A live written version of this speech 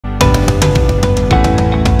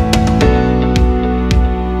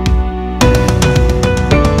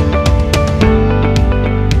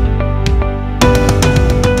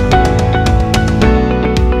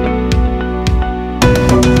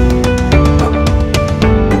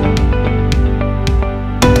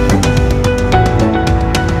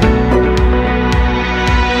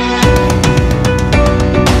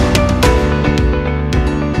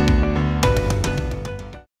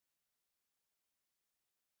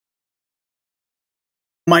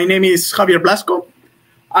My name is Javier Blasco.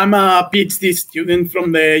 I'm a PhD student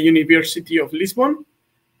from the University of Lisbon.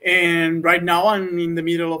 And right now I'm in the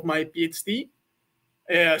middle of my PhD,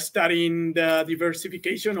 studying the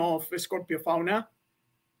diversification of scorpiofauna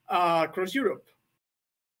across Europe.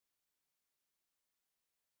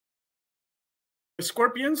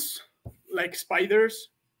 Scorpions, like spiders,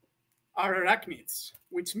 are arachnids,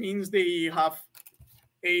 which means they have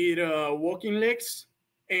 8 walking legs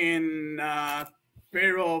and a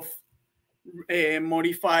pair of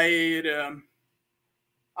modified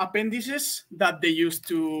appendices that they use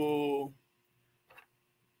to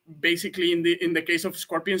basically, in the case of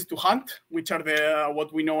scorpions, to hunt, which are the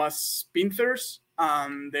what we know as pincers,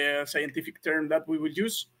 and the scientific term that we would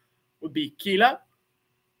use would be chela.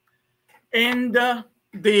 And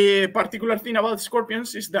the particular thing about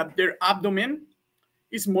scorpions is that their abdomen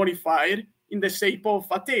is modified in the shape of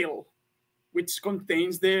a tail, which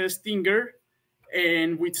contains the stinger,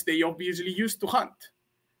 and which they obviously use to hunt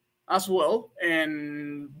as well,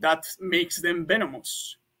 and that makes them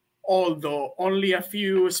venomous, although only a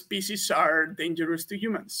few species are dangerous to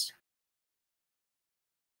humans.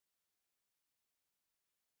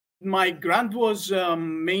 My grant was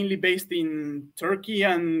mainly based in Turkey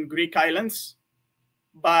and Greek islands,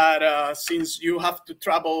 but since you have to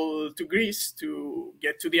travel to Greece to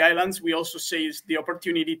get to the islands, we also seized the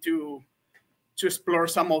opportunity to explore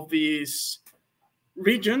some of these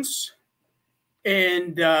regions.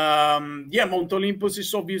 And yeah, Mount Olympus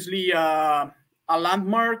is obviously a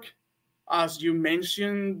landmark, as you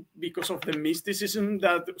mentioned, because of the mysticism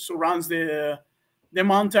that surrounds the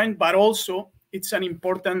mountain, but also it's an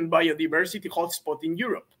important biodiversity hotspot in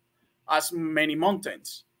Europe, as many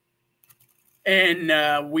mountains. And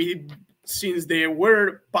since there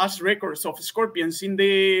were past records of scorpions in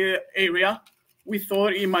the area, we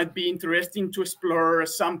thought it might be interesting to explore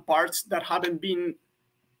some parts that haven't been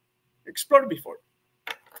explored before.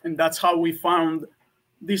 And that's how we found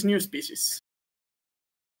this new species.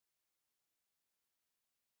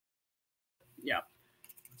 Yeah.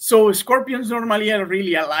 So scorpions normally are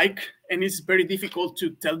really alike, and it's very difficult to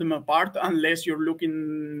tell them apart unless you're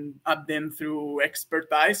looking at them through expert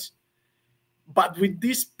eyes. But with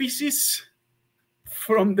this species,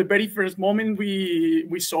 from the very first moment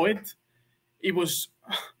we saw it, it was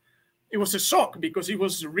a shock, because it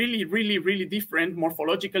was really, really, really different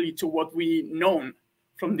morphologically to what we known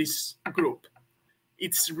from this group.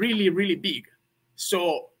 It's really, really big.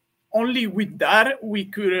 So only with that we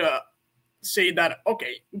could say that,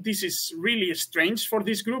 okay, this is really strange for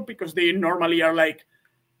this group, because they normally are like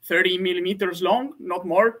 30 millimeters long, not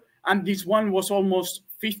more. And this one was almost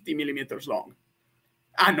 50 millimeters long.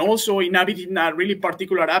 And also inhabited in a really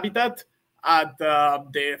particular habitat at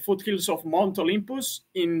the foothills of Mount Olympus,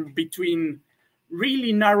 in between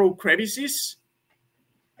really narrow crevices,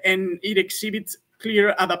 and it exhibits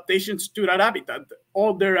clear adaptations to that habitat.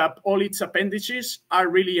 All its appendages are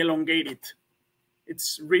really elongated.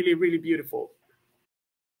 It's really, really beautiful.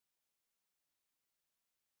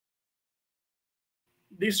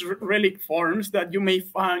 These relic forms that you may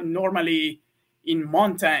find normally in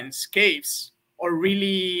mountains, caves, or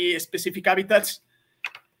really specific habitats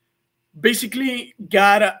basically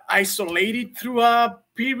got isolated through a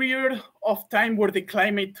period of time where the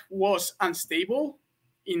climate was unstable.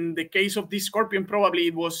 In the case of this scorpion, probably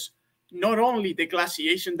it was not only the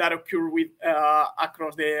glaciation that occurred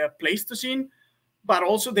across the Pleistocene, but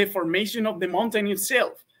also the formation of the mountain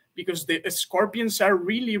itself, because the scorpions are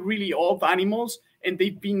really, really old animals, and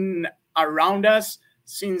they've been around us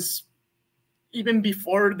since even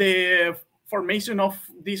before the formation of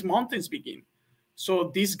these mountains begin.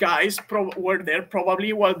 So these guys were there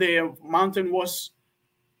probably while the mountain was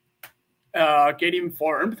getting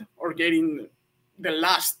formed, or getting the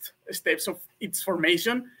last steps of its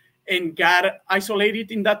formation, and got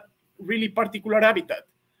isolated in that really particular habitat.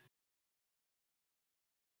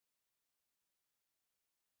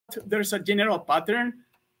 There's a general pattern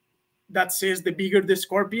that says the bigger the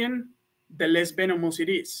scorpion, the less venomous it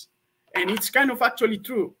is. And it's kind of actually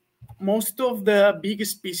true. Most of the big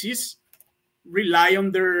species rely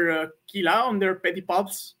on their chela, on their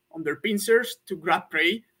pedipalps, on their pincers to grab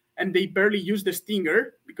prey, and they barely use the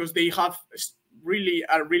stinger because they have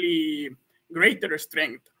a really greater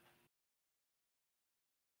strength.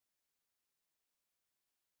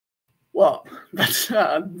 Well, that's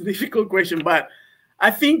a difficult question, but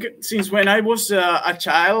I think since when I was a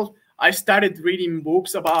child, I started reading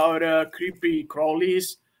books about creepy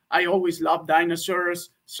crawlies. I always loved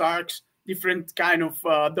dinosaurs, sharks, different kind of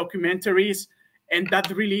documentaries, and that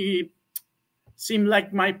really seemed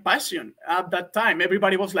like my passion at that time.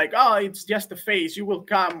 Everybody was like, oh, it's just a phase. You will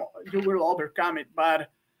overcome it. But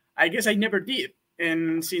I guess I never did.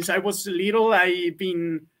 And since I was little, I've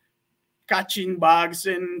been catching bugs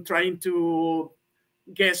and trying to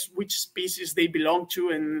guess which species they belong to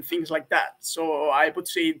and things like that. So I would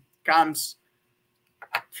say it comes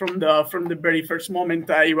from the very first moment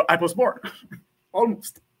I was born,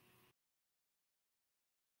 almost.